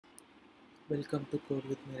Welcome to Code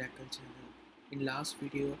with Miracle channel. In last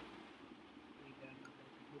video, we learned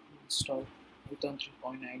how to install Python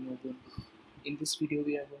 3.9 Ubuntu. In this video,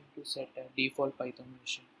 we are going to set a default Python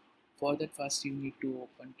version. For that, first you need to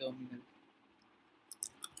open terminal.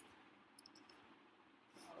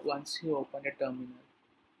 Once you open a terminal,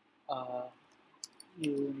 uh,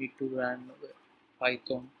 you need to run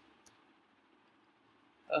Python.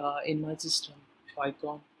 In my system,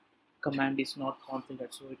 Python command is not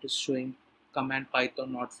configured, so it is showing command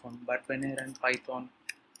Python not found. But when I run Python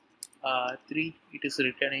 3, it is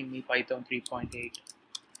returning me Python 3.8,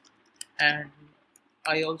 and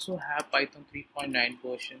I also have Python 3.9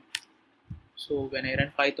 version. So when I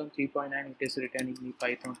run Python 3.9, it is returning me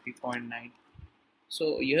Python 3.9.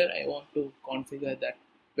 So here I want to configure that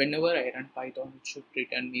whenever I run Python, it should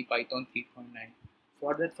return me Python 3.9.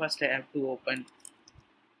 For that, first I have to open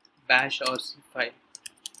bash or C file.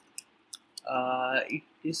 It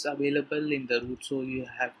is available in the root, so you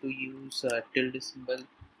have to use tilde symbol,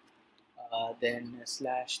 then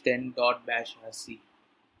slash, then dot bash rc.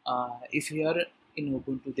 If you are in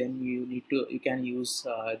Ubuntu, then you can use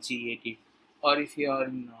Gedit, or if you are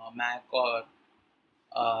in Mac or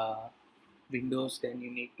uh, Windows, then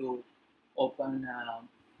you need to open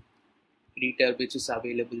editor which is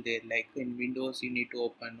available there. Like in Windows, you need to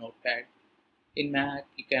open Notepad. In Mac,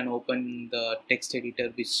 you can open the text editor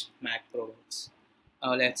which Mac provides.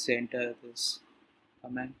 Now let's enter this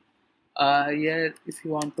command. Here, if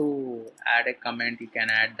you want to add a comment, you can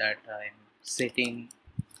add that in setting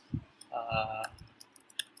uh,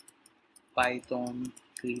 Python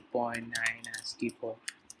 3.9 as default.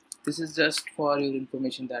 This is just for your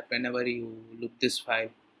information that whenever you look this file,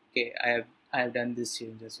 okay, I have done this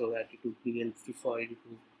changes so that it would be helpful for you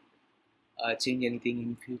to change anything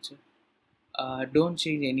in future. Don't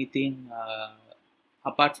change anything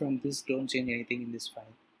apart from this. Don't change anything in this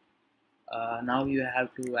file. Now you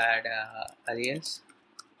have to add alias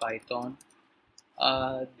Python,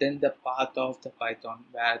 then the path of the Python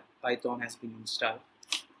where Python has been installed.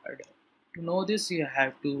 To know this, you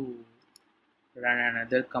have to run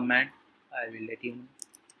another command. I will let you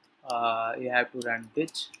know. You have to run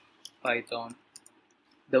which Python,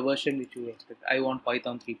 the version which you expect. I want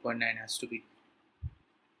Python 3.9 has to be.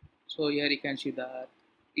 So here you can see that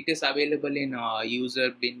it is available in user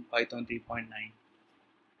bin Python 3.9.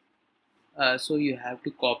 So you have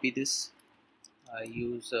to copy this.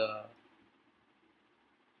 Use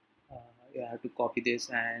you have to copy this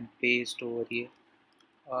and paste over here,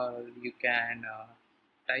 or you can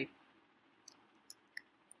type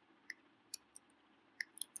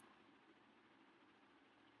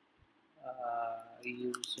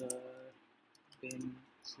user bin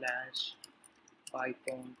slash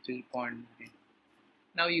Python 3.9.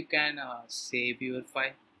 Now you can save your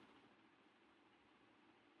file.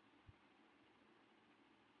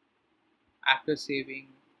 After saving,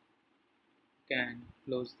 you can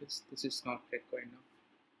close this. This is not required now.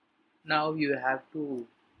 Now you have to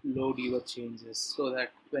load your changes so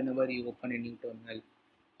that whenever you open a new terminal,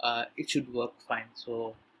 it should work fine.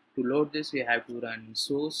 So to load this, you have to run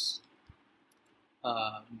source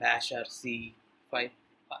bash rc file,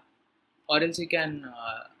 or else you can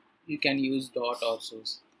use dot or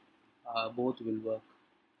source. Both will work.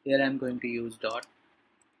 Here I'm going to use dot,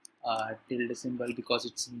 tilde symbol because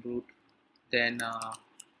it's in root, then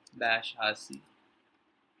bash rc.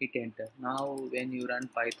 Hit enter. Now when you run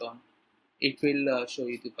Python, it will show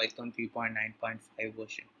you the Python 3.9.5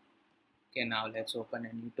 version. Okay, now let's open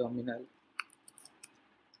a new terminal.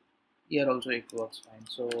 Here also it works fine.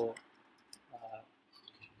 So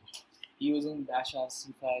using bash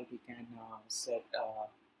rc file, we can set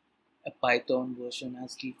a Python version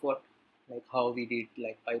as default, like how we did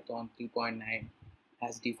like Python 3.9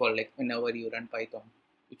 as default. Like whenever you run Python,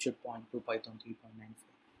 it should point to Python 3.95.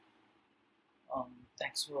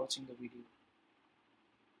 Thanks for watching the video.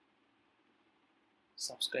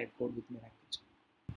 Subscribe Code with Miracle.